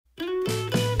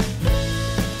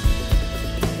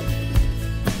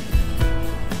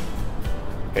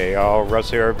Hey all, Russ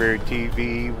here,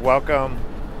 RVerTV. Welcome.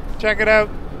 Check it out.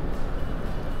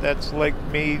 That's Lake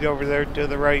Mead over there to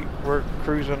the right. We're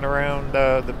cruising around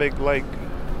the big lake.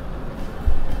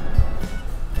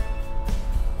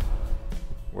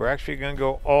 We're actually going to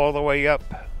go all the way up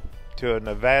to a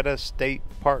Nevada state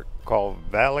park called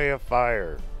Valley of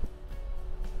Fire.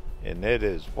 And it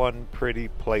is one pretty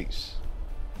place.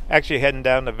 Actually heading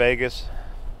down to Vegas,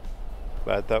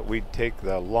 but I thought we'd take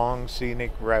the long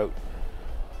scenic route.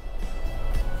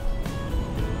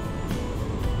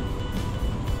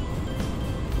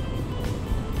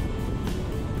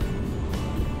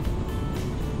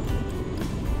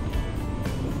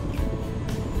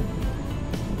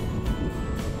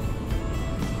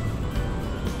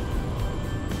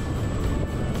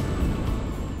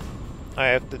 I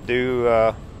have to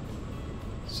do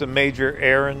some major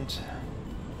errands,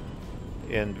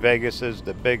 and Vegas is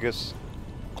the biggest,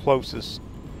 closest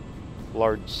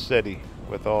large city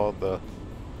with all the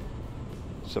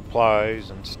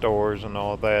supplies and stores and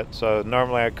all that. So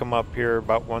normally I come up here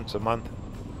about once a month,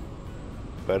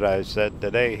 but I said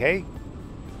today, hey,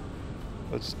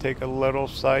 let's take a little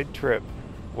side trip.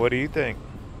 What do you think?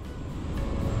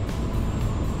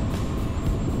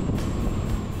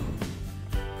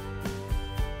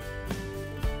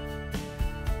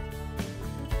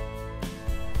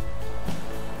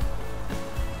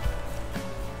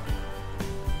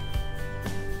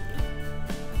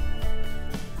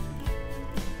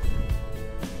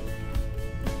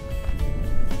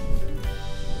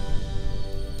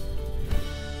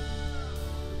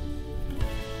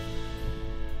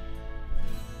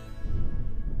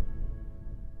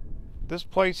 This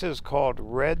place is called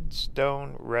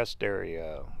Redstone Rest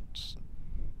Area. It's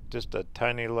just a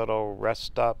tiny little rest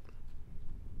stop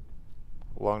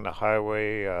along the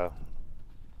highway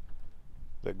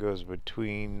that goes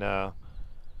between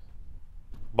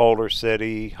Boulder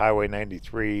City, Highway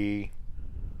 93,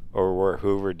 or where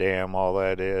Hoover Dam, all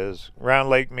that is. Around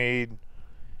Lake Mead,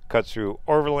 cuts through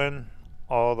Overland,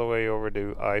 all the way over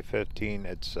to I-15.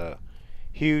 It's a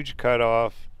huge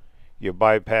cutoff. You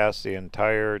bypass the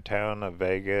entire town of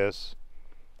Vegas.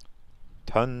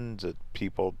 Tons of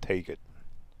people take it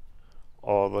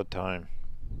all the time.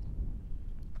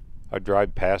 I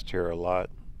drive past here a lot.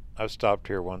 I've stopped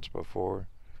here once before.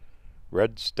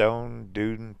 Redstone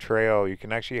Dune Trail. You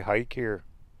can actually hike here.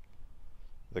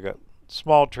 They got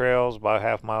small trails about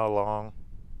half mile long.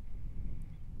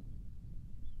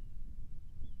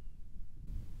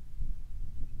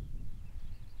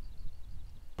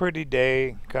 Pretty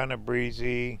day, kind of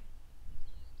breezy.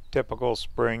 Typical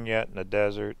spring yet in the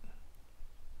desert.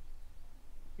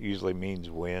 Usually means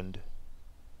wind.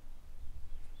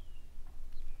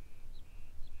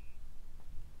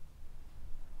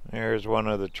 There's one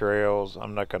of the trails.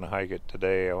 I'm not going to hike it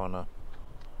today. I want to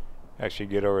actually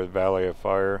get over the Valley of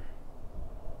Fire.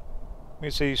 You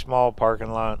see, small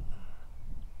parking lot.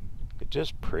 It's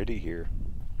just pretty here.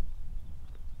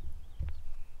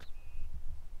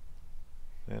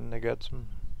 Then they got some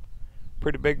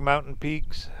pretty big mountain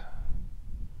peaks.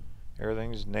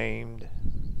 Everything's named.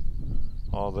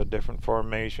 All the different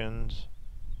formations.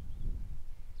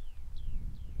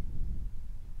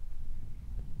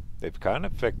 They've kind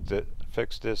of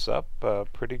fixed this up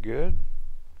pretty good.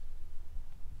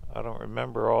 I don't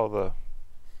remember all the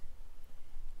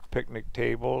picnic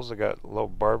tables. They got a little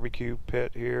barbecue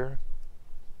pit here.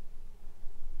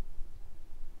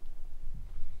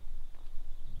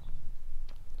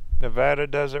 Nevada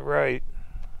does it right.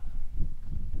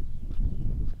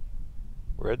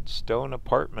 Redstone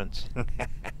Apartments.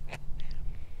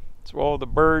 It's where all the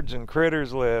birds and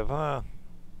critters live, huh?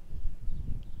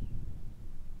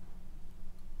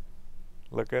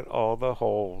 Look at all the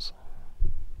holes.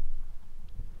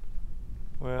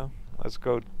 Well, let's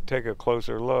go take a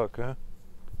closer look, huh?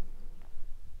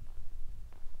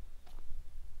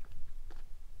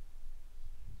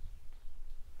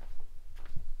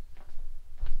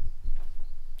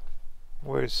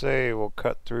 What do you say? We'll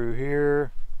cut through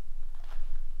here.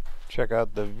 Check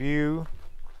out the view.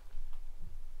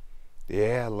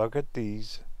 Yeah, look at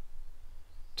these.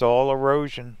 It's all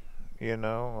erosion, you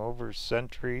know, over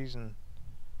centuries and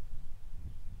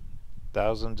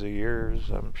thousands of years,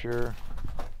 I'm sure.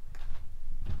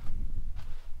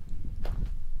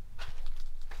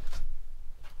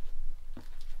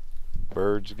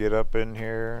 Birds get up in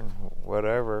here and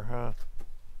whatever, huh?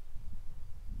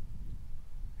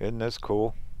 Isn't this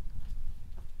cool?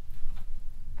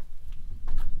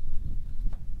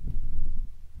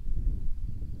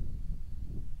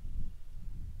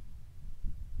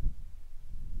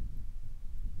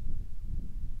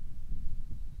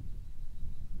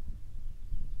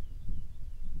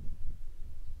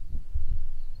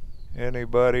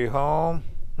 Anybody home?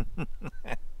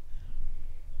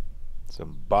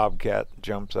 Some bobcat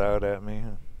jumps out at me.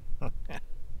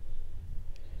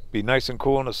 Be nice and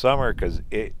cool in the summer because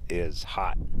it is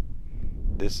hot.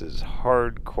 This is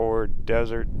hardcore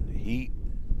desert heat.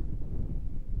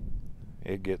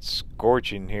 It gets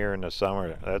scorching here in the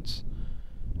summer. That's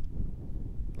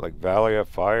like Valley of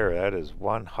Fire. That is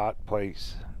one hot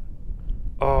place.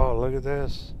 Oh, look at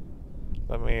this.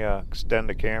 Let me extend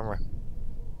the camera.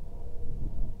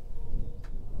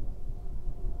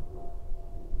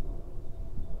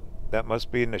 That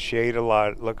must be in the shade a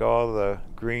lot. Look at all the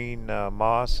green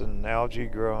moss and algae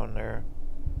growing there.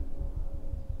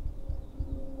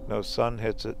 No sun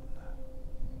hits it.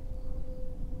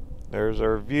 There's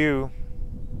our view.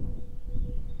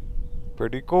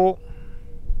 Pretty cool.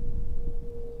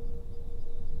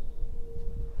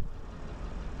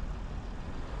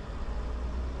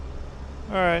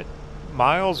 Alright,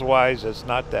 miles wise it's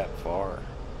not that far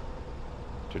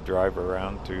to drive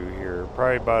around to here.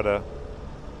 Probably about a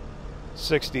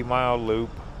 60-mile loop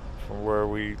from where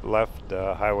we left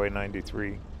Highway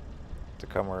 93 to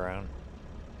come around.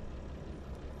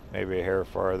 Maybe a hair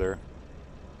farther.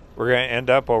 We're going to end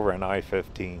up over in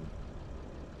I-15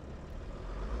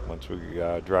 once we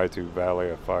drive through Valley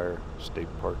of Fire State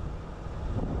Park.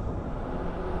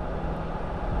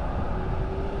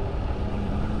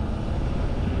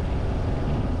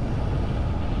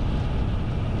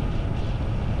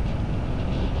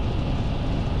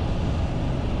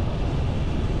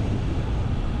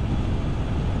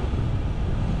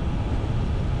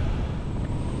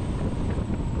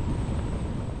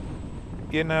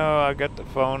 You know, I got the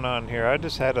phone on here. I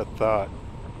just had a thought.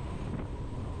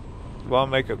 Want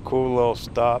to make a cool little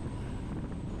stop?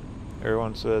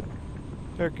 Everyone said,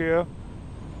 heck yeah.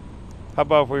 How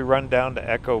about if we run down to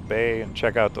Echo Bay and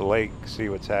check out the lake, see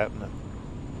what's happening?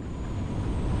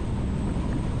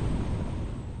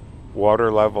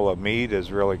 Water level of Mead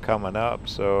is really coming up,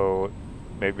 so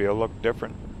maybe it'll look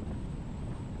different.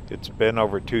 It's been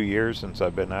over 2 years since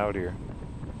I've been out here.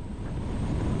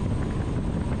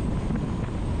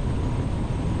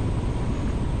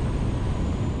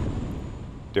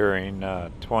 During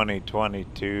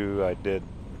 2022, I did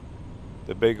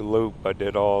the big loop. I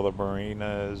did all the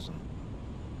marinas and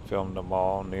filmed them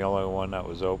all, and the only one that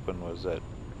was open was at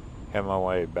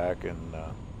Hemingway back in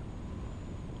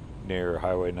near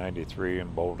Highway 93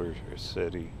 in Boulder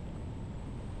City.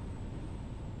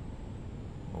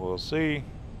 We'll see.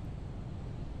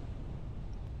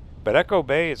 But Echo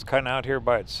Bay is kind of out here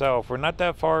by itself. We're not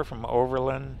that far from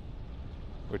Overland,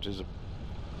 which is a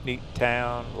neat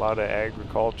town, a lot of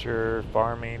agriculture,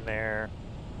 farming there.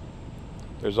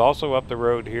 There's also up the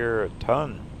road here a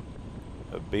ton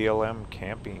of BLM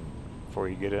camping before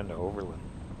you get into Overland.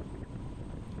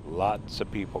 Lots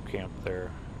of people camp there.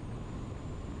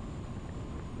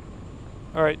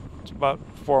 Alright, it's about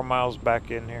 4 miles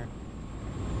back in here.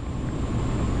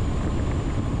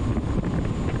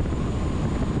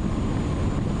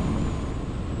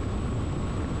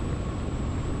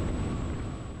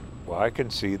 Well, I can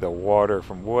see the water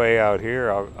from way out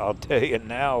here. I'll tell you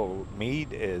now, Mead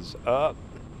is up.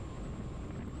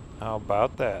 How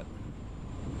about that?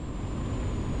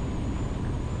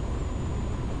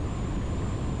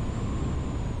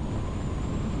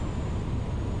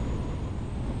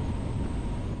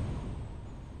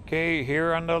 Okay,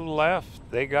 here on the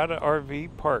left, they got an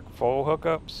RV park, full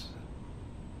hookups.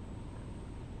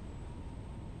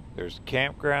 There's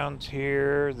campgrounds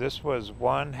here. This was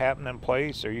one happening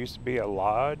place. There used to be a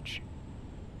lodge.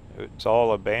 It's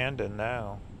all abandoned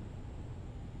now.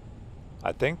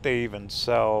 I think they even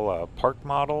sell park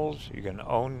models. You can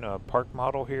own a park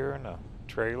model here in a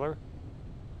trailer.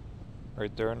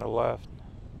 Right there on the left.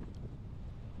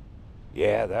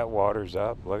 Yeah, that water's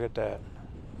up. Look at that.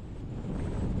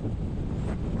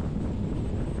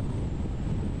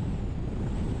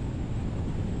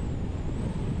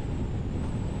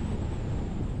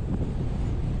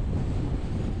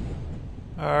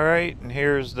 Alright, and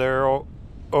here's their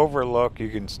overlook. You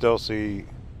can still see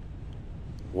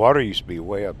water used to be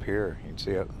way up here. You can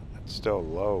see it, it's still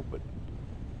low, but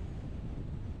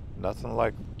nothing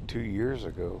like 2 years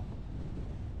ago.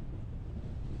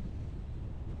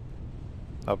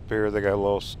 Up here they got a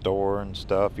little store and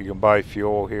stuff. You can buy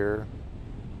fuel here.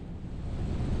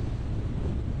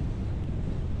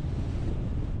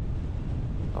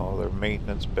 All their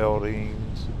maintenance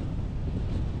buildings.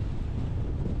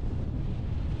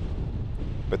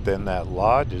 But then that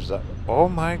lodge is up. Oh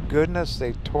my goodness,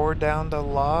 they tore down the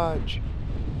lodge.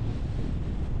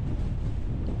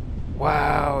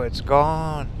 Wow, it's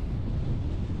gone.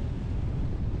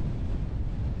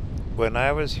 When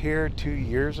I was here 2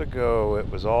 years ago, it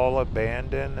was all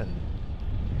abandoned and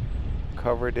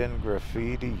covered in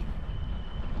graffiti.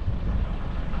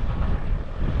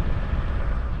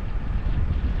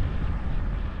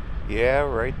 Yeah,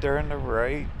 right there on the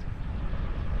right.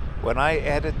 When I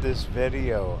edit this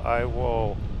video, I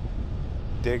will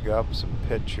dig up some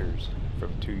pictures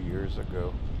from 2 years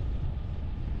ago.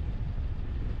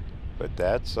 But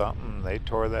that's something. They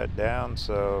tore that down,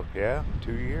 so yeah,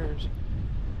 2 years.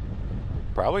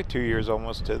 Probably 2 years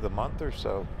almost to the month or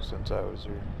so since I was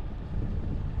here.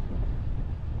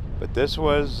 But this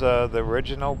was the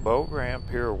original boat ramp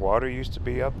here. Water used to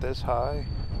be up this high.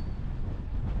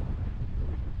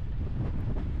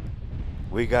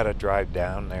 We gotta drive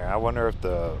down there. I wonder if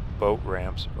the boat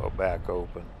ramps go back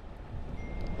open.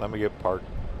 Let me get parked.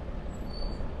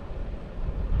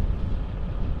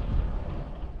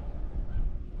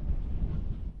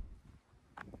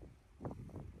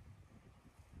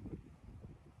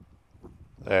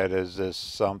 That is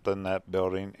just something. That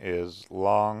building is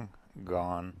long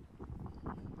gone.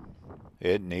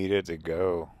 It needed to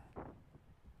go.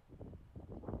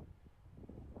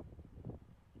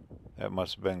 That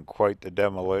must have been quite the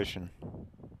demolition.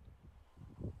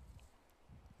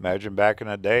 Imagine back in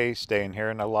the day staying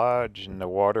here in the lodge and the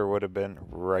water would have been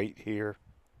right here.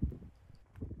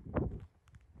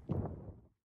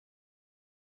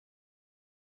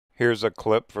 Here's a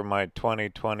clip from my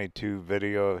 2022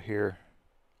 video here.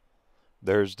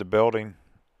 There's the building.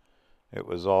 It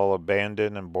was all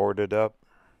abandoned and boarded up.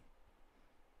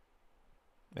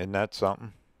 Isn't that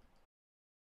something?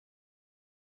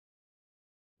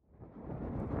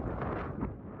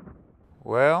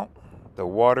 Well, the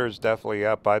water's definitely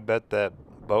up. I bet that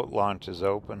boat launch is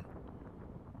open.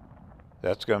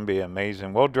 That's going to be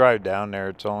amazing. We'll drive down there.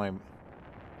 It's only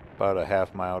about a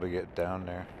half mile to get down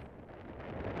there.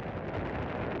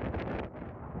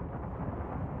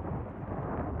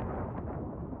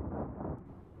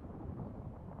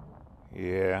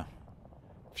 Yeah.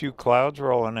 A few clouds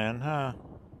rolling in, huh?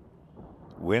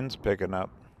 Wind's picking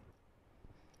up.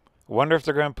 Wonder if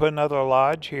they're going to put another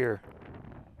lodge here.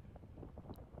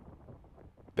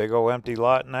 Big old empty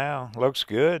lot now. Looks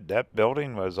good. That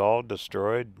building was all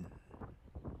destroyed.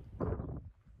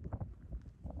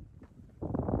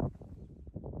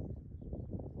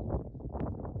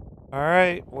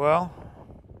 Alright, well,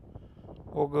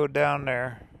 we'll go down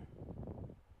there.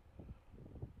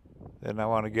 Then I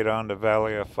want to get on to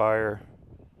Valley of Fire.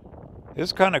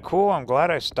 It's kind of cool. I'm glad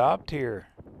I stopped here.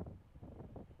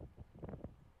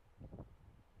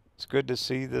 It's good to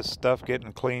see this stuff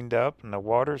getting cleaned up and the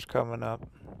water's coming up.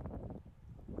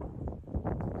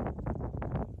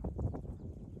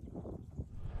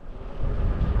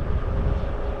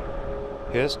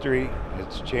 History,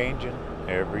 it's changing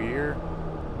every year.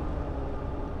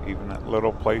 Even at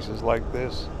little places like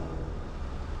this.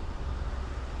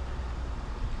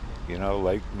 You know,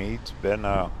 Lake Mead's been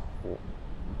a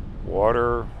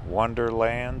water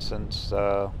wonderland since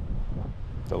the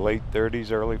late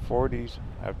 30s, early 40s,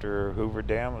 after Hoover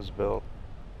Dam was built.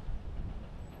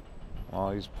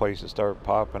 All these places start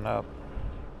popping up.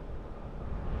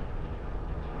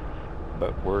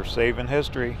 But we're saving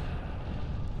history.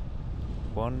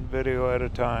 One video at a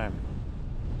time.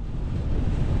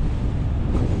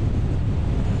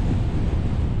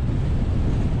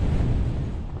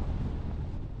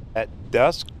 That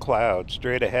dust cloud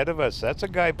straight ahead of us, that's a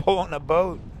guy pulling a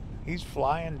boat. He's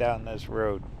flying down this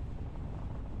road.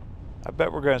 I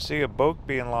bet we're going to see a boat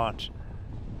being launched.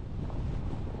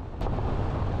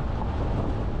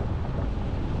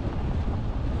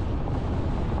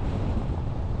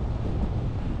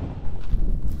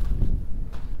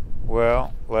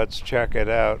 Well, let's check it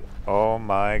out. Oh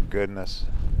my goodness.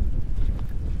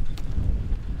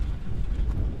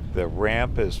 The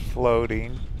ramp is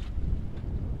floating.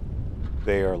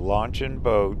 They are launching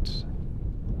boats.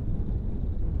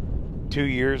 2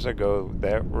 years ago,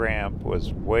 that ramp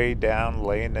was way down,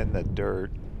 laying in the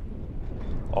dirt.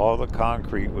 All the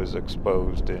concrete was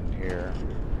exposed in here.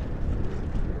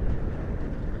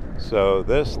 So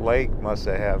this lake must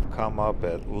have come up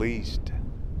at least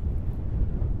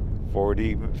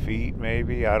 40 feet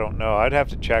maybe. I don't know. I'd have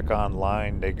to check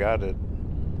online. They got it,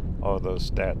 all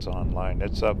those stats online.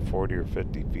 It's up 40 or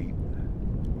 50 feet.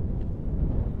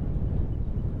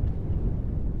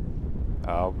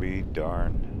 I'll be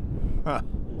darned.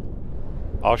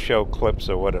 I'll show clips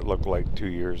of what it looked like 2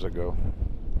 years ago.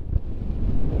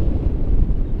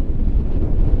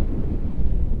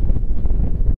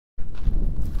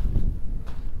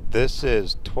 This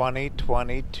is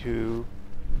 2022.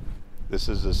 This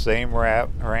is the same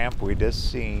ramp we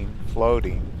just seen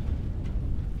floating.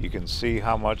 you can see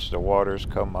how much the water's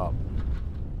come up.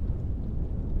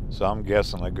 So I'm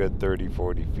guessing a good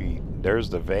 30-40 feet. There's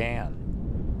the van.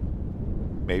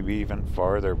 Maybe even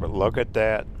farther, but look at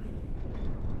that.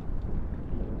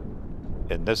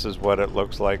 And this is what it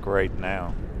looks like right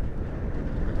now.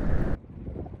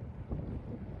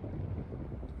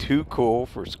 Too cool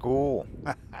for school.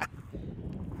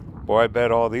 Boy, I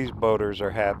bet all these boaters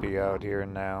are happy out here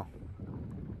now.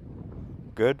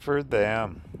 Good for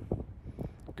them.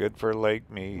 Good for Lake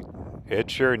Mead.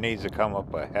 It sure needs to come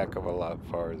up a heck of a lot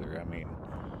farther. I mean,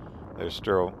 there's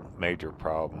still major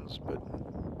problems, but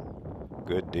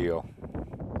good deal.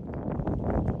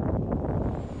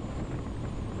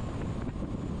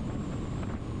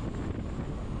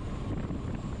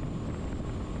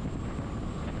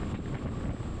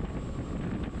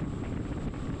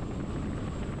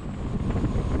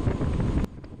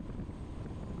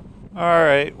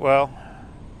 Alright, well,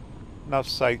 enough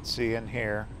sightseeing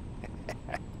here.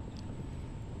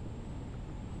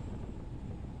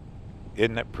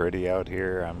 Isn't it pretty out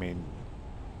here? I mean,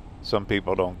 some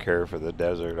people don't care for the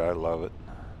desert. I love it.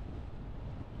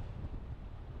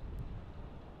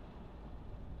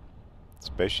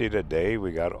 Especially today,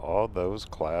 we got all those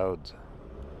clouds.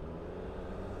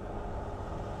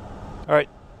 Alright,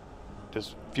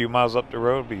 just a few miles up the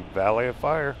road, be Valley of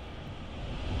Fire.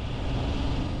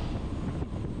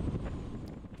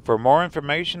 For more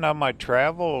information on my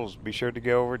travels, be sure to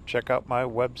go over and check out my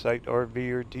website,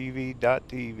 RVerTV.tv.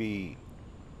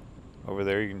 Over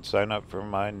there you can sign up for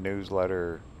my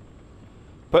newsletter.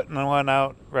 Putting one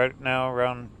out right now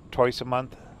around twice a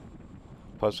month.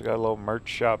 Plus I got a little merch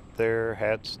shop there,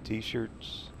 hats,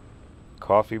 t-shirts,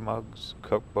 coffee mugs,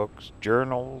 cookbooks,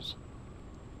 journals,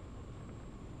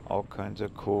 all kinds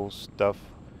of cool stuff,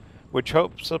 which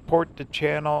helps support the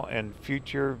channel and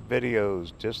future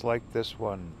videos just like this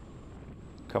one,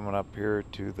 coming up here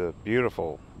to the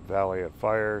beautiful Valley of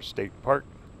Fire State Park,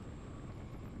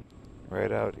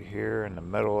 right out here in the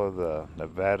middle of the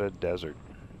Nevada desert.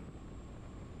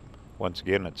 Once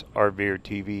again, it's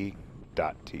RVerTV.tv.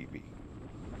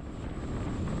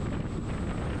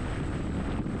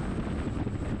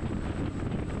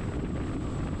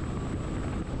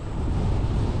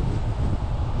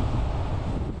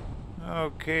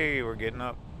 Okay, we're getting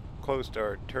up close to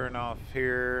our turnoff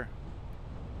here.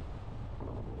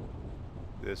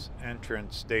 This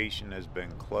entrance station has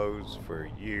been closed for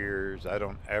years. I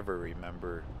don't ever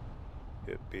remember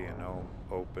it being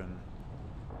open.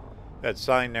 That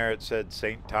sign there, it said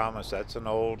St. Thomas. That's an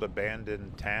old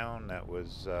abandoned town that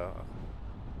was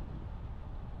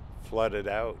flooded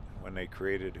out when they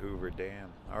created Hoover Dam.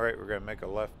 Alright, we're going to make a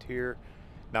left here.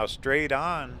 Now straight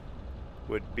on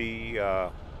would be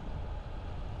about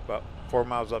 4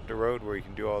 miles up the road where you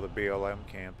can do all the BLM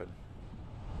camping.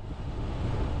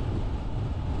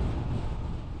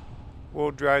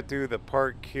 We'll drive through the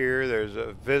park here. There's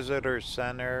a visitor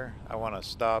center I want to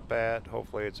stop at.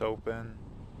 Hopefully it's open.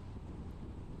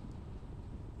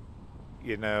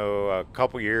 You know, a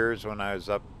couple years when I was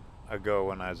up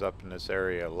in this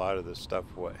area, a lot of the stuff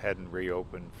hadn't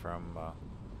reopened from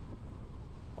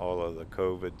all of the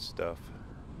COVID stuff.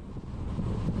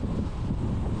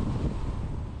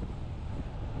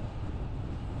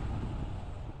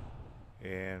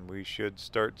 And we should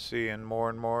start seeing more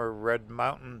and more red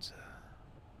mountains.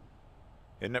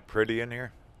 Isn't it pretty in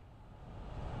here?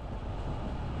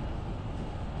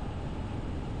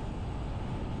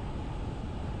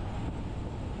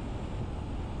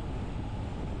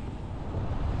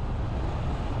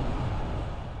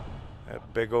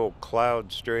 That big old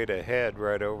cloud straight ahead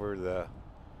right over the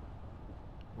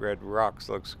red rocks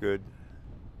looks good.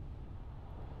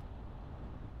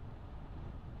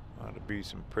 Ought to be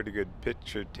some pretty good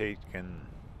picture taking.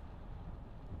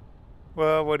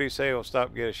 Well, what do you say? We'll stop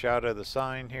and get a shot of the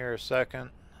sign here a second.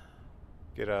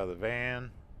 Get out of the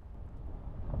van.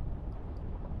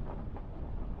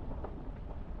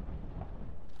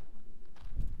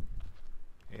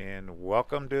 And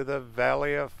welcome to the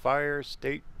Valley of Fire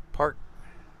State Park.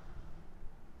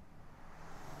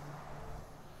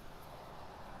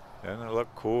 Doesn't it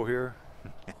look cool here?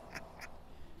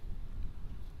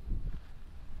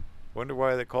 Wonder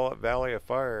why they call it Valley of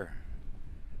Fire.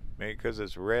 Maybe because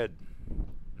it's red.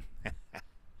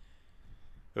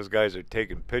 Those guys are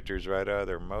taking pictures right out of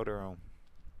their motorhome.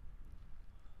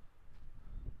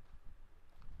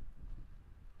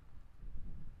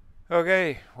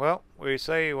 Okay, well, we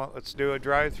say, well, let's do a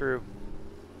drive-through.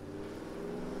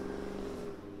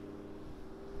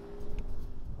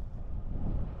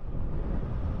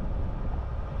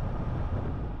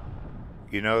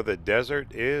 You know, the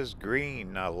desert is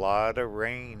green. A lot of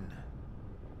rain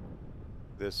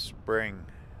this spring.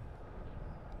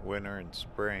 winter and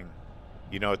spring.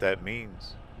 You know what that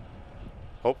means.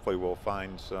 Hopefully we'll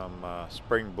find some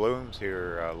spring blooms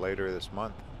here later this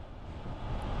month.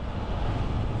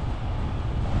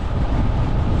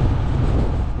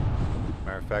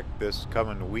 Matter of fact, this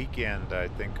coming weekend, I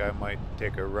think I might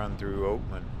take a run through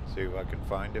Oatman, see if I can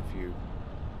find a few.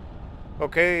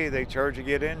 Okay, they charge to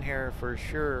get in here for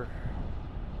sure.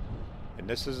 And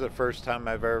this is the first time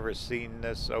I've ever seen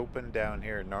this open down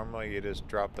here. Normally you just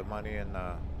drop the money in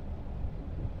a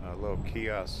little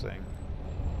kiosk thing.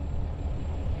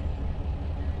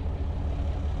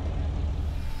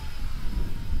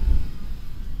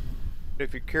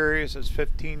 If you're curious, it's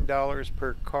 $15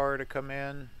 per car to come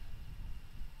in.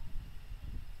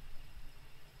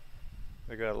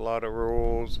 They got a lot of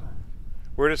rules.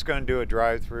 We're just going to do a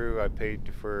drive-through. I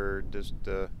paid for just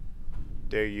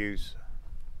day use.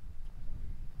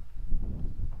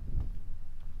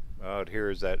 Out here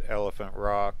is that Elephant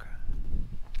Rock.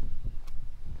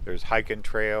 There's hiking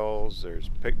trails, there's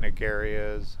picnic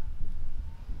areas.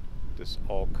 Just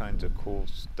all kinds of cool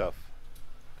stuff.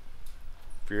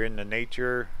 If you're into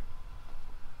nature,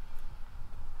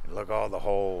 look at all the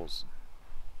holes.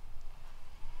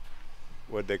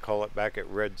 What'd they call it back at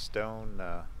Redstone?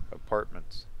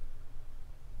 Apartments.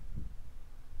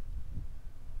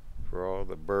 For all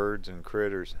the birds and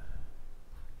critters.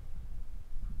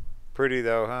 Pretty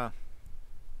though, huh?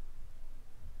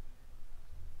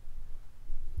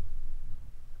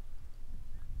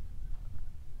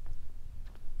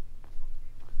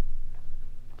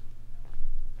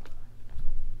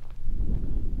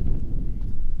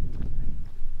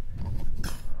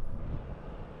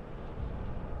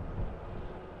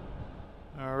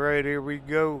 Alright, here we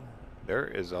go. There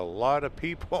is a lot of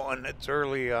people and it's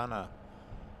early on a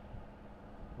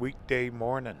weekday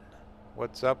morning.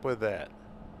 What's up with that?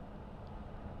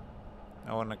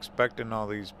 I wasn't expecting all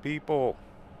these people.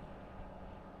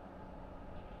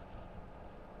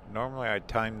 Normally I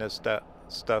time this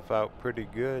stuff out pretty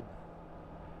good.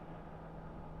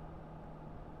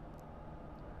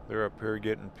 They're up here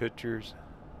getting pictures.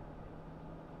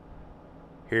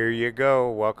 Here you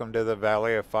go. Welcome to the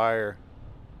Valley of Fire.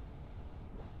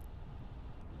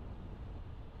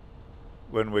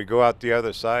 When we go out the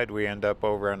other side, we end up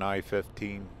over on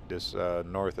I-15, just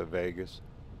north of Vegas.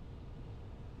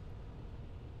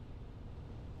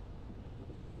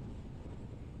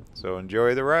 So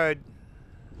enjoy the ride.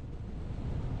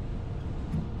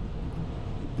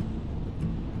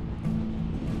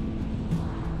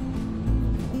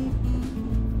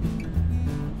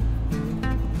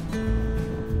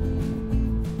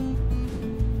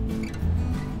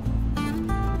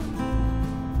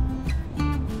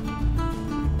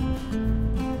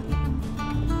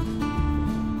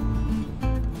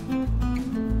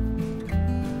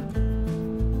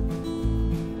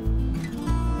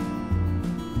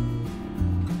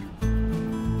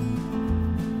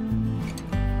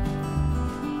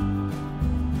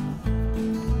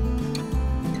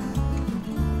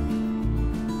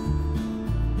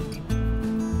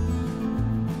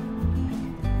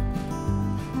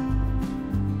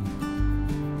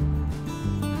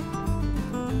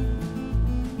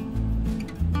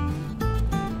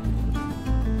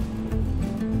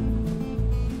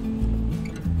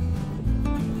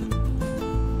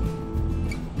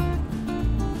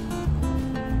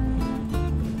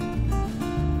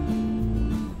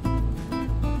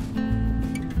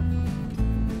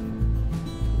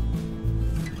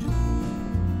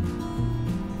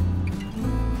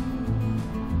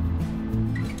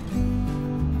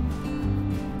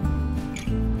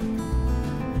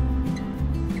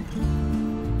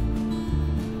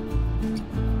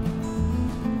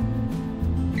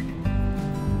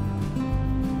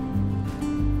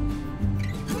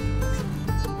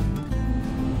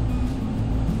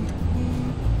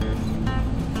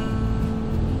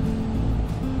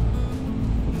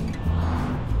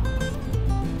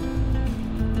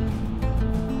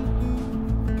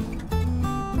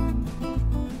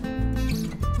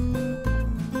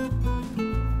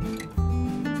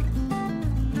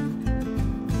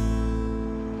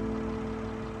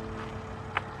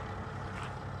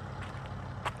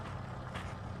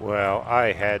 Well,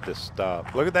 I had to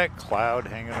stop. Look at that cloud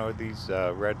hanging over these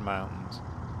red mountains.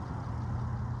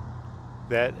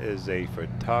 That is a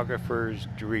photographer's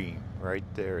dream right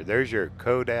there. There's your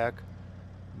Kodak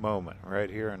moment right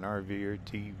here on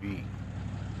RVerTV.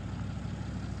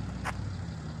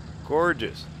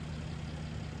 Gorgeous.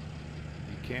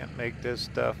 You can't make this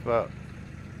stuff up.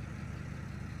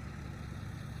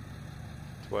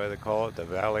 That's why they call it the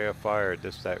Valley of Fire,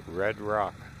 just that red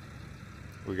rock.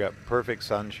 We got perfect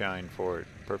sunshine for it,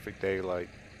 perfect daylight.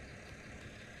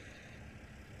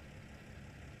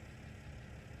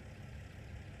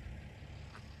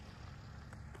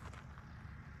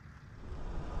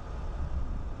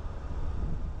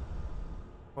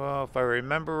 Now, if I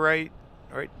remember right,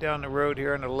 right down the road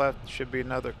here on the left should be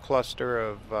another cluster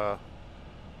of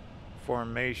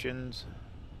formations.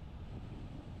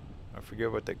 I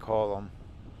forget what they call them.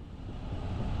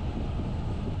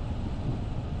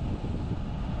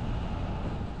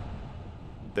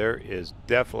 There is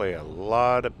definitely a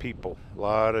lot of people, a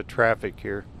lot of traffic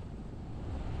here.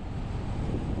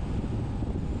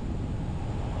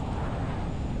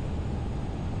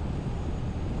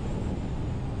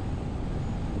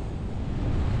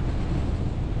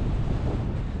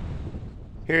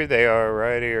 Here they are,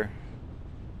 right here.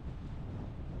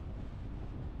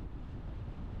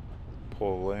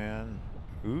 Pull in.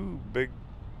 Ooh, big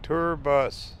tour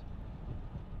bus.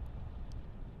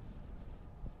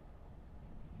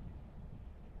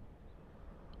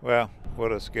 Well, we'll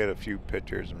just get a few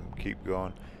pictures and keep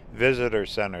going. Visitor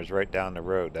center's right down the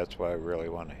road. That's why I really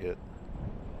want to hit.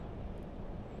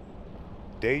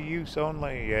 Day use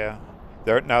only, yeah.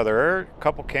 Now there are a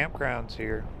couple campgrounds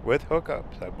here with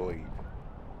hookups, I believe.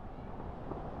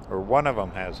 Or one of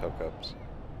them has hookups.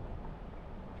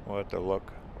 We'll have to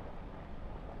look.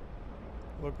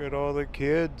 Look at all the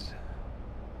kids.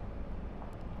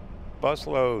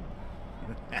 Busload.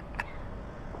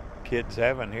 Kids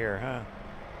heaven here, huh?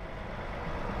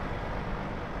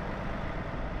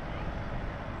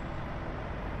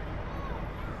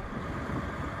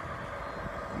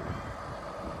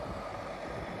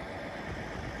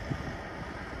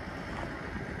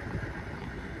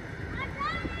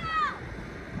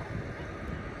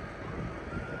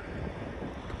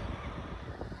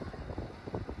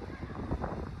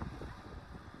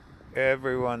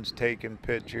 Everyone's taking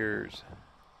pictures.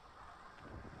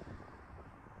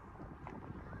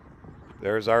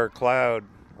 There's our cloud.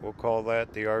 We'll call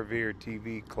that the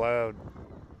RVerTV cloud.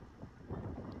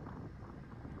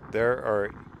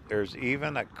 There's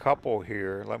even a couple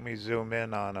here. Let me zoom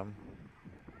in on them.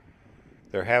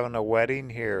 They're having a wedding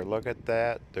here. Look at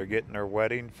that. They're getting their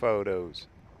wedding photos.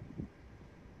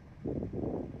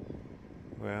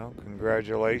 Well,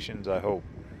 congratulations, I hope.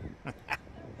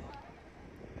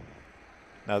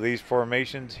 Now these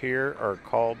formations here are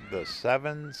called the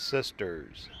Seven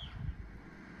Sisters.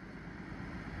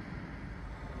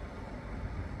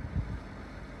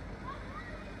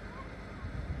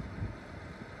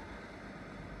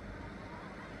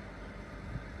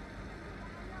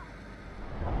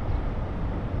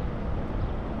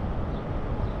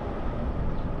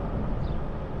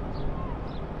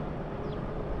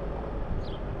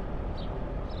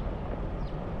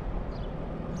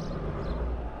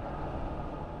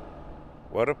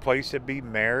 What a place to be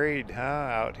married, huh,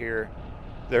 out here.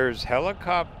 There's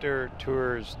helicopter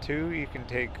tours too you can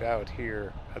take out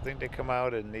here. I think they come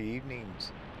out in the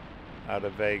evenings out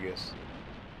of Vegas.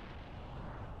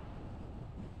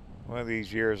 One of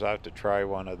these years I have to try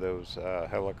one of those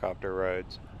helicopter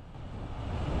rides.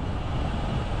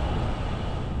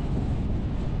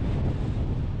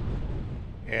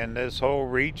 And this whole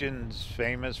region's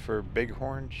famous for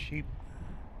bighorn sheep.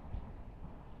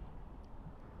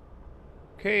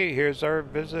 Okay, here's our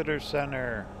visitor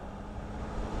center.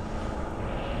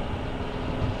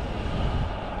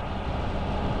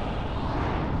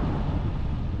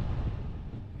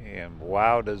 And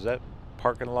wow, does that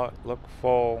parking lot look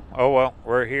full? Oh well,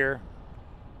 we're here.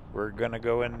 We're gonna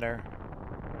go in there.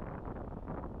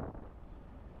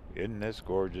 Isn't this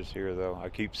gorgeous here though? I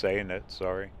keep saying it,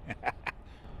 sorry.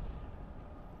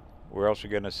 Where else are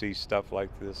you gonna see stuff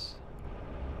like this?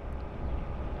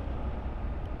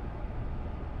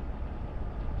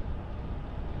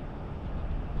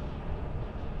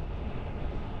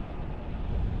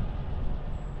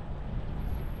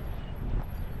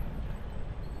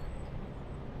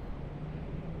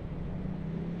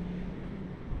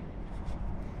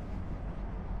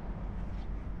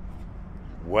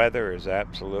 Weather is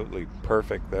absolutely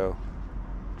perfect though.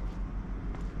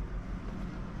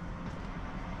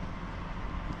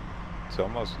 It's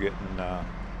almost getting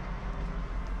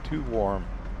too warm,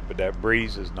 but that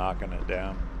breeze is knocking it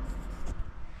down.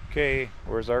 Okay,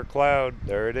 where's our cloud?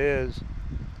 There it is.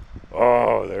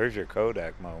 Oh, there's your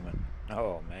Kodak moment.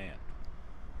 Oh man.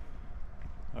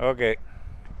 Okay.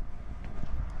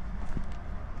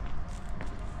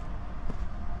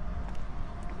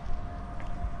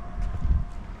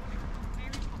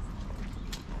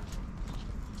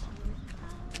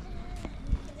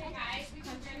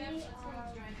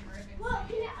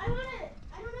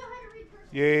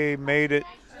 Yay, made it.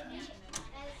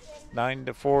 9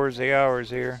 to 4 is the hours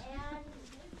here.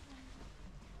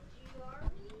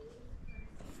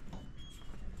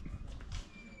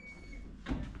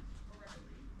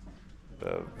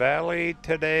 The valley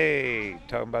today.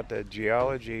 Talking about the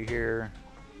geology here.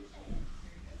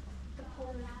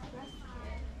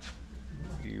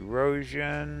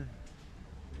 erosion.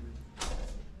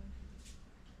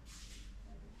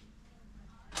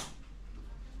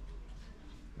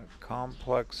 A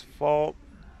complex fault.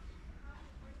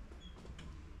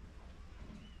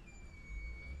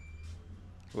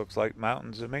 Looks like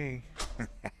mountains to me.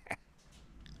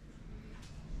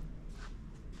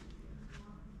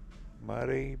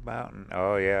 Muddy mountain.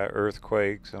 Oh yeah,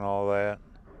 earthquakes and all that.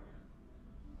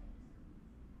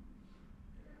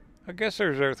 I guess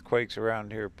there's earthquakes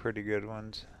around here, pretty good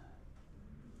ones.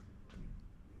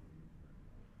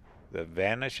 The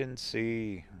Vanishing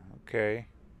Sea. Okay.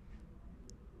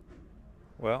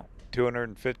 Well,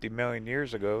 250 million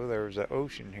years ago, there was an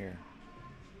ocean here.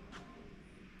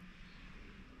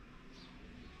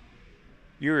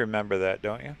 You remember that,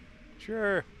 don't you?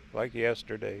 Sure, like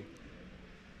yesterday.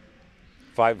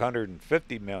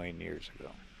 550 million years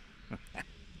ago.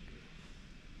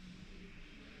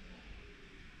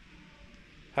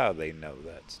 How they know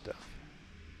that stuff.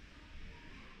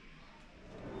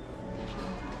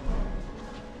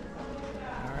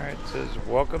 Alright, it says,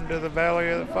 welcome to the Valley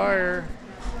of the Fire.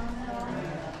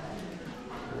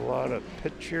 A lot of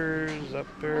pictures up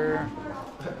there.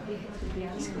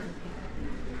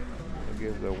 We'll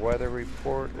give the weather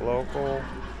report local.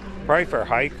 Probably for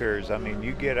hikers. I mean,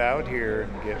 you get out here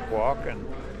and get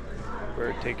walking.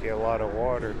 Better take you a lot of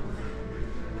water.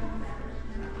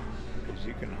 Because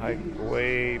you can hike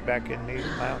way back in these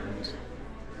mountains.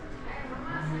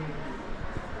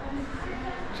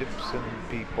 Gypsum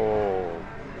people.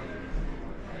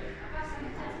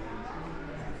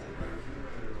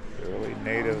 Early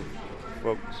native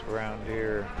folks around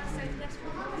here.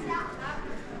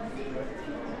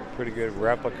 Pretty good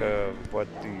replica of what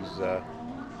these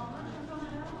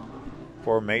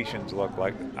formations look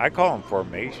like. I call them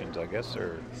formations. I guess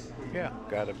they're, yeah,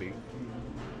 gotta be.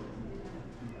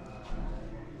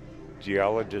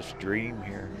 Geologist's dream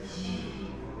here.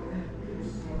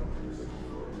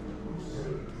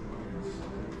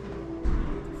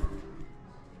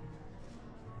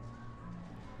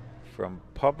 From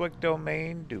public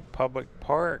domain to public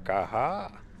park.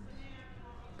 Aha!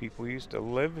 People used to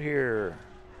live here.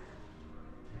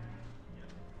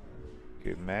 Can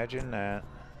you imagine that?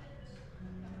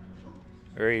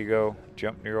 There you go.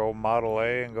 Jump in your old Model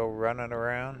A and go running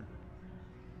around.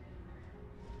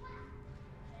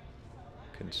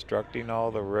 Constructing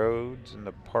all the roads in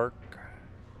the park.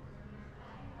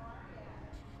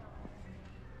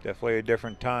 Definitely a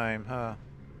different time, huh?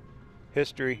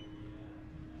 History.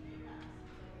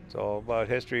 It's all about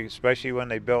history, especially when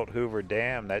they built Hoover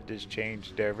Dam. That just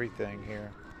changed everything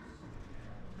here.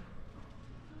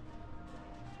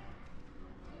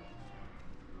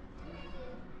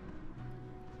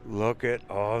 Look at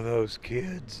all those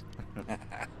kids.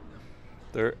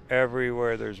 They're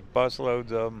everywhere. There's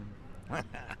busloads of them.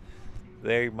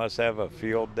 They must have a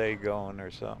field day going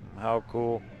or something. How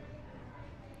cool.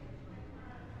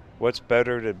 What's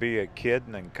better to be a kid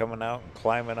than coming out and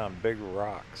climbing on big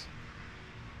rocks?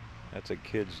 That's a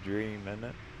kid's dream, isn't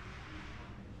it?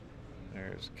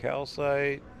 There's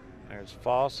calcite. There's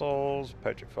fossils,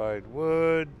 petrified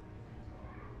wood.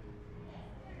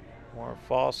 More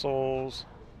fossils.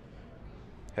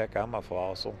 Heck, I'm a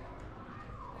fossil.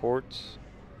 Quartz.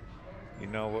 You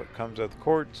know what comes with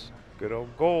quartz? Good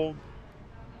old gold.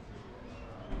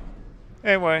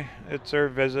 Anyway, it's their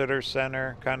visitor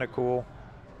center. Kind of cool.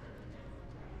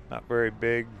 Not very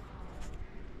big.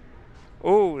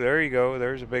 Oh, there you go.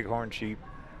 There's a bighorn sheep.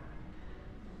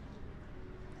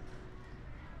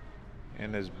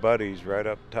 And his buddies right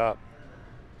up top.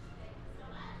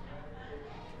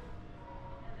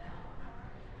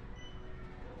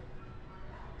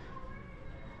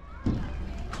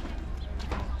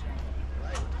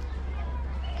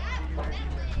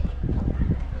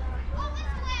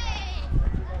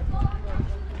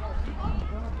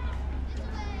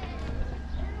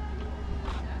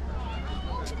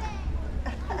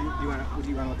 Would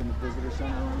you want to look in the visitor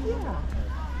center? Yeah.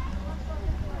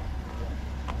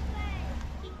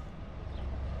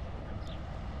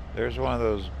 There's one of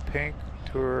those pink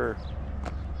tour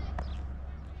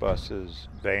buses,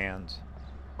 vans.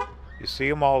 You see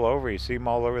them all over. You see them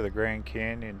all over the Grand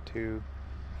Canyon too.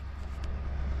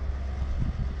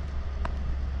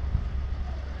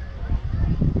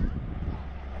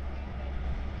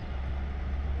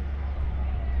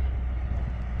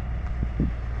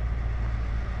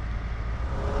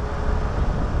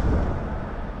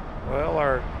 Well,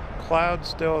 our cloud's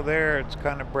still there. It's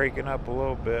kind of breaking up a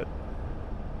little bit.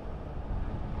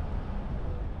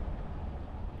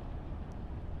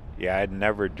 Yeah, I'd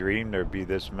never dreamed there'd be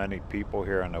this many people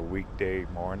here on a weekday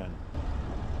morning.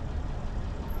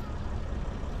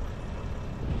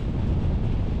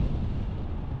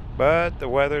 But the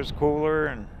weather's cooler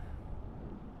and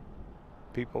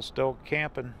people still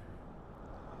camping.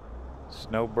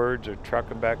 Snowbirds are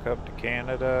trucking back up to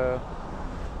Canada.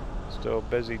 Still a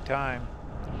busy time.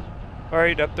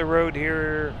 Alright, up the road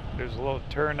here, there's a little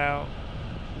turnout.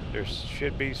 There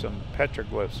should be some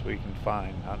petroglyphs we can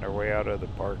find on our way out of the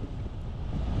park.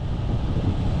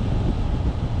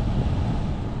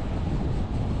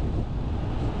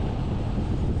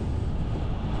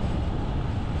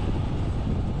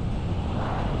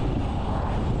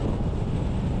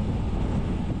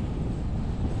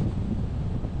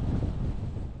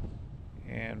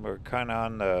 And we're kind of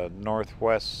on the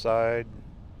northwest side.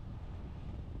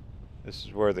 This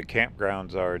is where the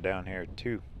campgrounds are down here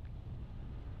too.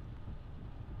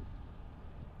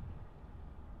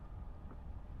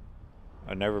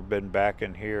 I've never been back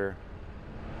in here.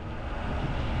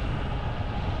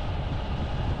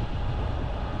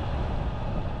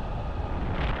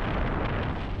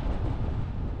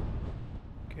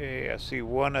 Okay, I see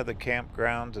one of the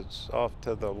campgrounds. It's off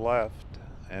to the left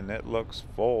and it looks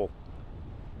full.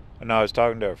 And I was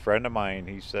talking to a friend of mine.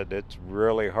 He said it's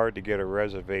really hard to get a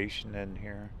reservation in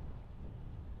here.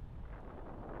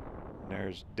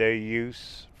 There's day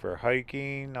use for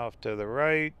hiking off to the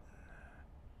right.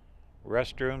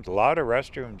 Restrooms, a lot of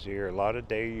restrooms here, a lot of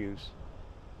day use.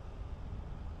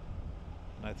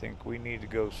 And I think we need to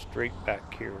go straight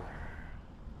back here.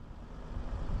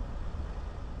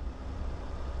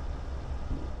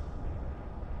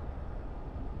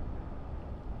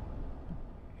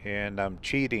 And I'm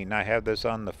cheating. I have this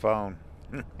on the phone.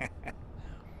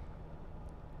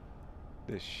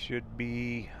 This should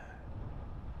be...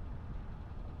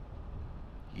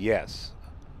 Yes.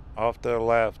 Off to the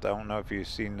left. I don't know if you've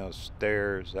seen those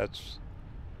stairs. That's...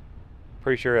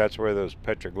 Pretty sure that's where those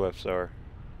petroglyphs are.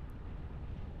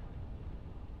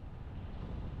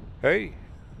 Hey!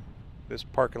 This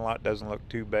parking lot doesn't look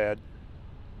too bad.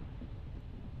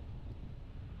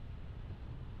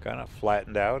 Kind of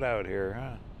flattened out here,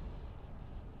 huh?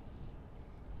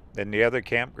 Then the other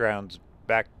campground's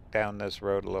back down this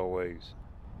road a little ways.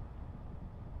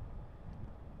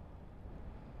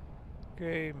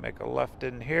 Okay, make a left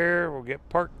in here. We'll get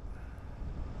parked.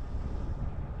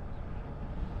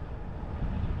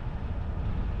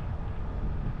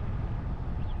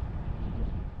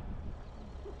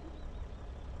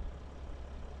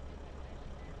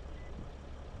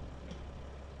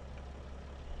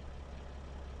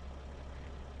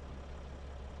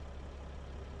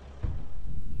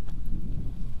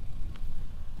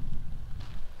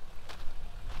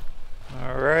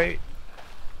 Alright.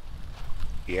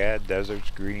 Yeah,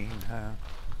 desert's green, huh?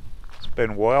 It's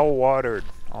been well watered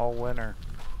all winter.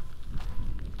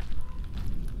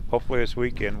 Hopefully this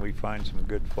weekend we find some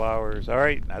good flowers.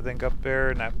 Alright, I think up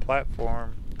there in that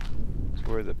platform is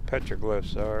where the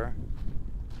petroglyphs are.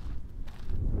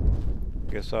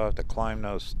 Guess I'll have to climb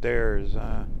those stairs,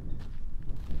 huh?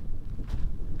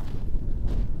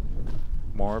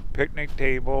 More picnic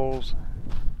tables.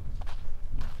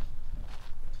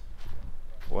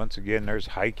 Once again, there's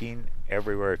hiking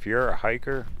everywhere. If you're a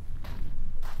hiker,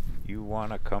 you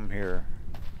want to come here.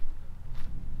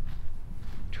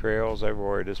 Trails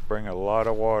everywhere. Just bring a lot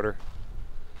of water.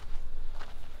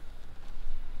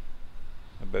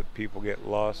 I bet people get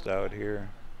lost out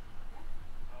here.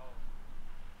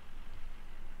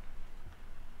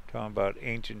 Talking about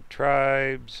ancient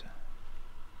tribes,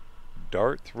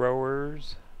 dart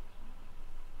throwers.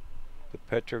 The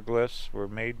petroglyphs were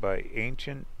made by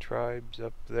ancient tribes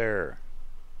up there.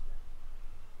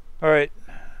 Alright,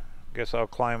 guess I'll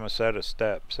climb a set of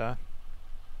steps, huh?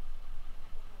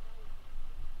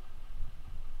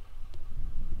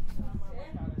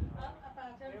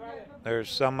 There's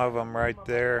some of them right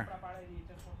there.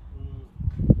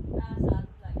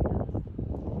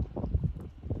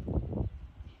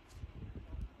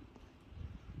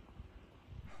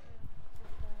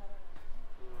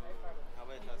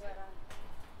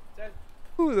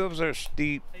 Ooh, those are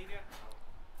steep.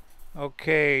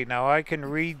 Okay, now I can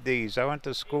read these. I went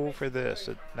to school for this.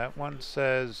 That one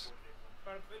says,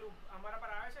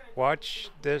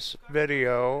 watch this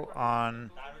video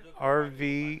on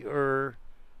RVerTV.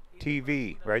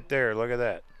 Right there, look at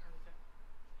that.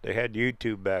 They had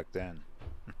YouTube back then.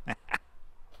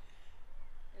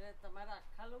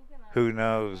 Who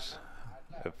knows?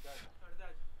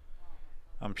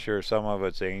 I'm sure some of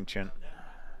it's ancient.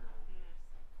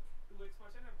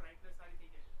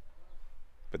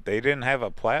 But they didn't have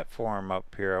a platform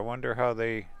up here. I wonder how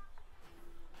they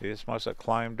just must have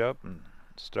climbed up and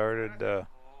started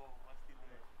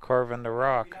carving the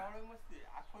rock.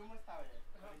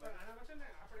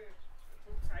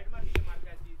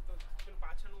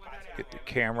 Get the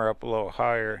camera up a little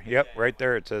higher. Yep, right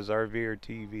there it says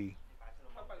RVerTV.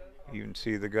 You can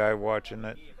see the guy watching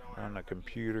it on the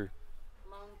computer.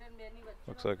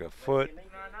 Looks like a foot.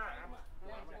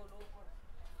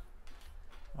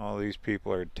 All these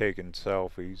people are taking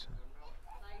selfies.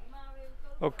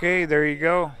 Okay, there you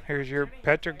go. Here's your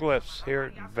petroglyphs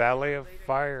here at Valley of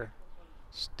Fire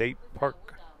State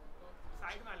Park.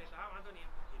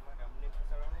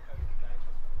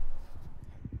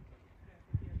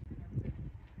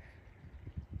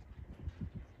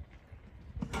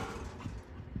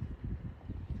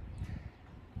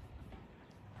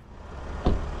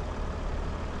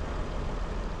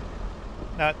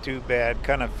 Not too bad.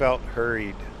 Kind of felt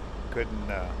hurried.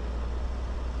 Couldn't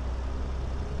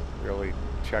really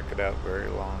check it out very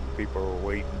long. People were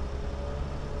waiting.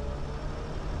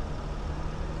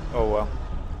 Oh well.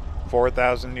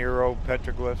 4,000-year-old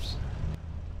petroglyphs.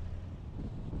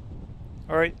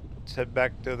 Alright, let's head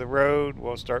back to the road.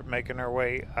 We'll start making our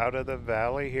way out of the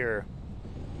valley here.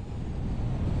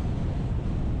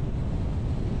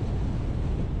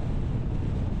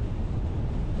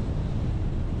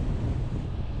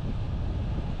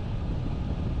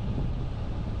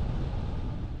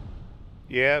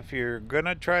 Yeah, if you're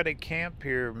gonna try to camp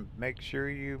here, make sure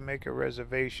you make a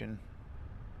reservation.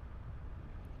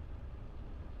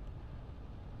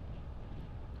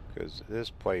 Because this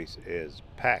place is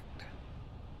packed,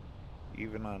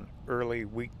 even on early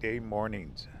weekday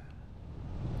mornings.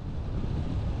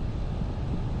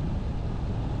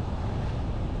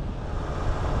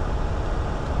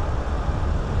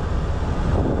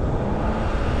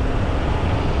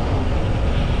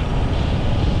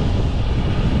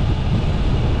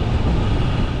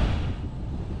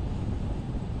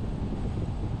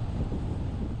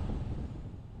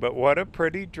 But what a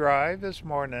pretty drive this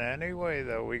morning anyway,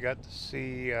 though. We got to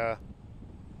see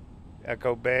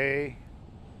Echo Bay,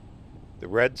 the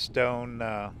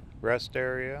Redstone rest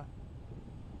area,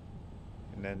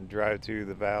 and then drive through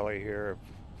the valley here of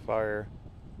Fire.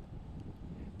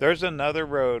 There's another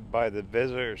road by the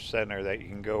visitor center that you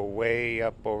can go way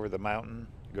up over the mountain.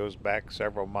 It goes back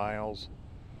several miles,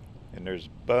 and there's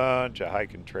a bunch of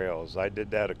hiking trails. I did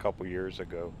that a couple years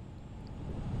ago.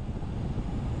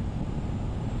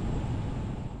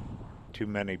 Too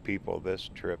many people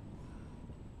this trip.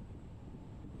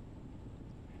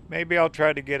 Maybe I'll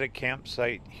try to get a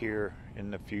campsite here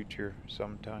in the future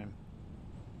sometime.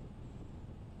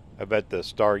 I bet the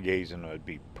stargazing would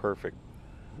be perfect.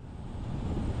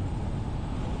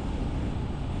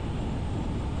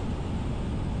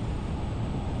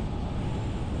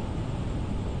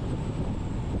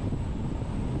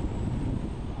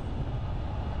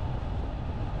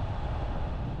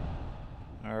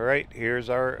 Alright, here's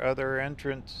our other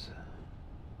entrance.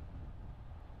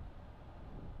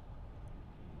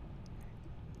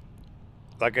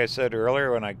 Like I said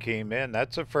earlier when I came in,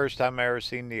 that's the first time I ever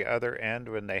seen the other end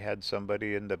when they had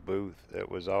somebody in the booth.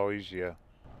 It was always you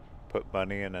put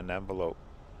money in an envelope.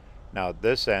 Now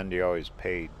this end you always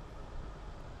paid.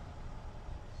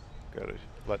 Gotta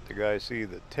let the guy see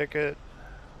the ticket.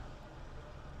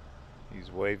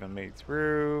 He's waving me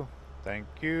through. Thank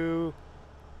you.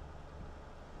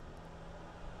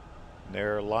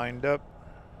 They're lined up.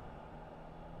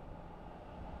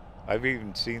 I've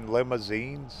even seen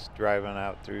limousines driving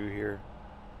out through here.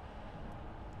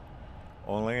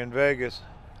 Only in Vegas.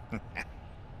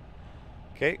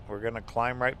 Okay, we're gonna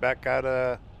climb right back out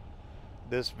of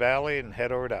this valley and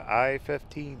head over to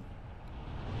I-15.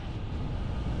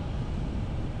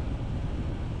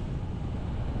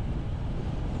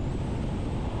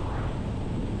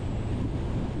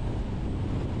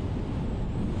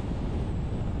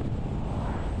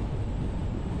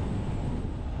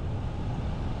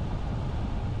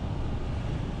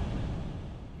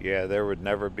 Yeah, there would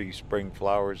never be spring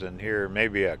flowers in here.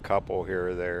 Maybe a couple here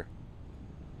or there.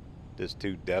 Just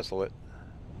too desolate.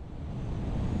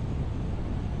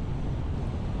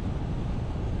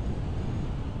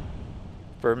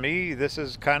 For me, this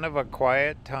is kind of a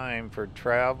quiet time for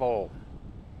travel.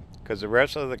 Because the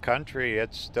rest of the country,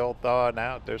 it's still thawing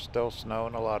out. There's still snow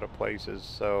in a lot of places.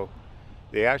 So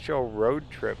the actual road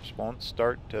trips won't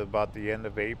start till about the end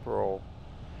of April.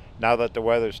 Now that the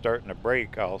weather's starting to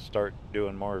break, I'll start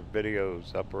doing more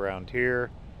videos up around here.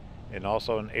 And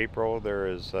also in April, there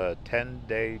is a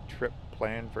 10-day trip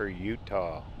planned for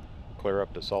Utah, clear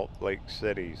up to Salt Lake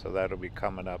City. So that'll be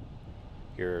coming up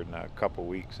here in a couple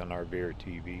weeks on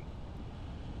RVerTV.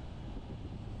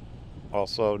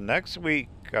 Also next week,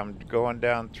 I'm going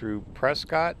down through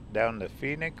Prescott, down to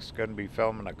Phoenix. Going to be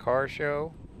filming a car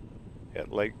show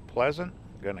at Lake Pleasant.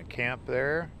 Going to camp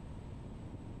there.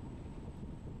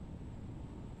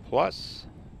 Plus,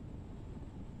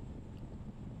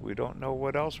 we don't know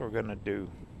what else we're gonna do.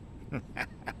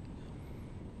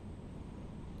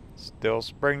 Still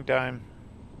springtime.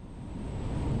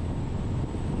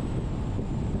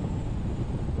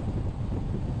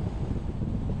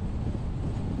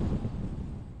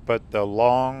 But the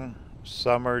long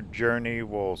summer journey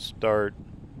will start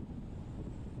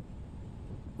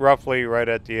roughly right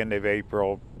at the end of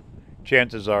April.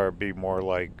 Chances are it'll be more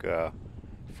like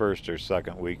first or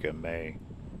second week of May.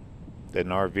 Then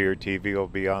RVerTV will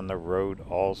be on the road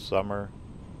all summer.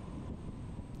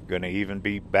 Gonna even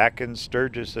be back in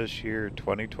Sturgis this year,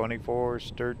 2024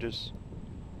 Sturgis.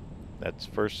 That's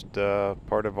first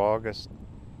part of August.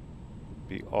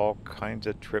 Be all kinds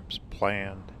of trips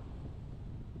planned.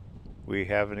 We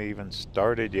haven't even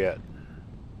started yet.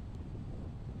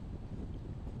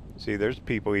 See, there's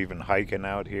people even hiking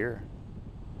out here.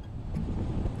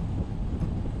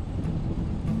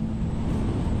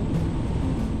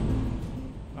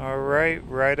 Alright,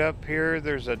 right up here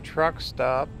there's a truck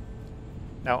stop.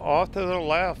 Now off to the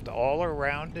left, all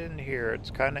around in here,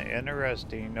 it's kind of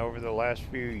interesting. Over the last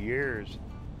few years,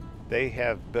 they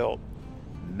have built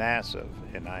massive,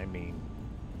 and I mean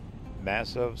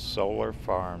massive solar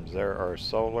farms. There are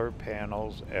solar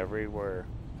panels everywhere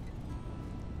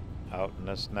out in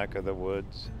this neck of the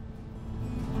woods.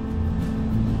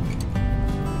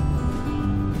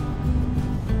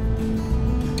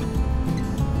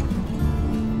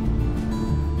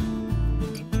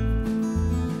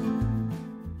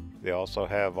 They also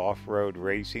have off-road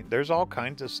racing. There's all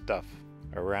kinds of stuff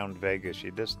around Vegas.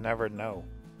 You just never know.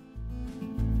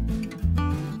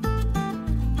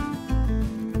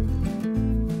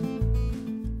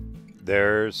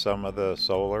 There's some of the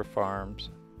solar farms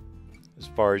as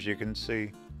far as you can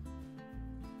see.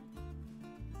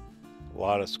 A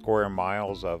lot of square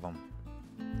miles of them.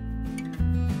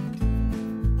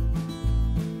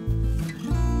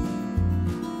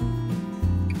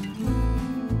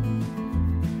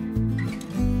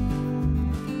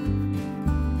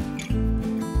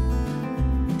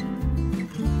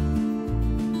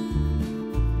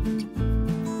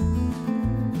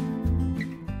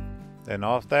 And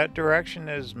off that direction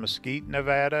is Mesquite,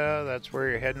 Nevada. That's where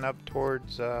you're heading up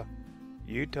towards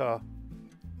Utah.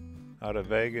 Out of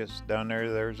Vegas. Down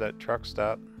there's that truck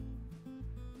stop.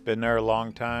 Been there a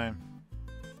long time.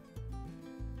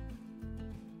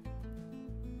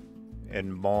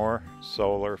 And more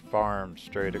solar farms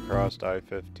straight across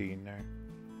I-15 there.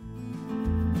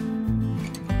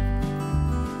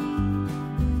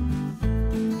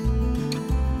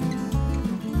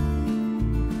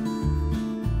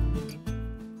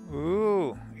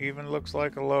 Even looks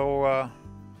like a little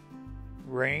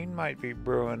rain might be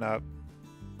brewing up.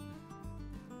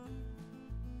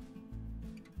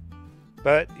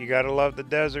 But you gotta love the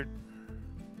desert.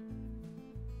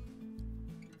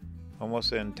 Almost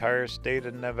the entire state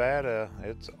of Nevada,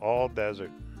 it's all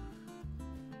desert.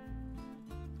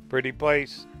 Pretty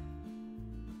place.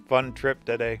 Fun trip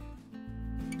today.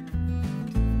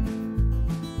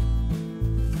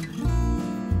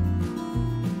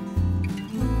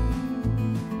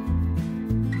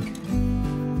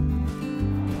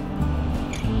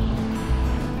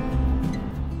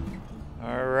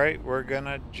 Alright, we're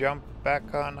gonna jump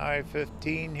back on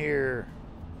I-15 here.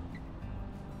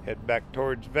 Head back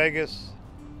towards Vegas.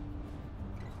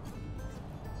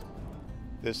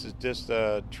 This is just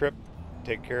a trip,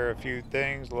 take care of a few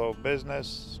things, a little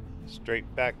business,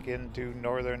 straight back into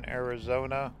northern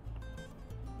Arizona.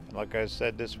 And like I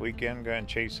said, this weekend, gonna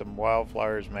chase some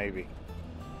wildflowers maybe.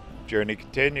 Journey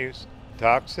continues.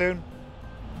 Talk soon.